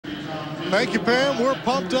Thank you, Pam. We're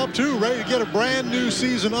pumped up, too, ready to get a brand new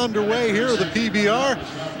season underway here at the PBR.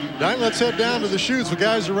 Now, let's head down to the chutes. The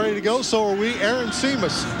guys are ready to go. So are we. Aaron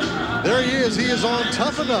Semas. There he is. He is on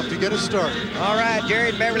Tough E-Nuff to get us started. All right,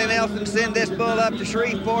 Jerry Beverly Nelson send this bull up to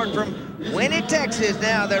Shreveport from Winnie, Texas.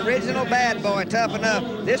 Now, the original bad boy, Tough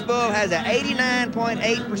E-Nuff. This bull has an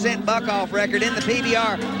 89.8% buck-off record in the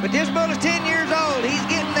PBR. But this bull is 10 years old. He's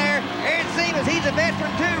getting there. Aaron Semas, he's a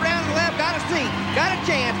veteran, too. Round the left, got a seat, got a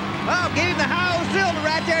chance. Oh, give him the high old silver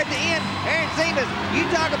right there at the end. Aaron Semas, you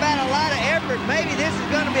talk about a lot of effort. Maybe this is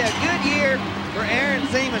going to be a good year for Aaron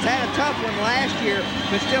Semas. Had a tough one last year,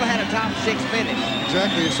 but still had a top 6 finish.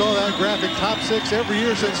 Exactly. You saw that graphic, top 6 every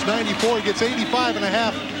year since '94. He gets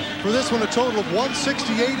 85.5. For this one, a total of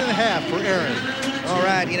 168.5 for Aaron. All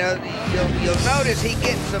right, you know, you'll notice he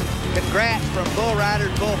gets some congrats from bull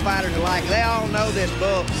riders, bullfighters alike. They all know this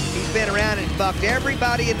bull. He's been around and bucked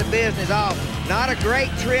everybody in the business off. Not a great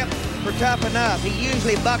trip for Tough E-Nuff. He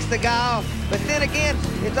usually bucks the guy off, but then again,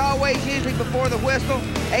 it's always usually before the whistle.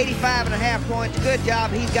 85.5 points. Good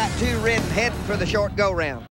job. He's got 2 ridden, heading for the short go-round.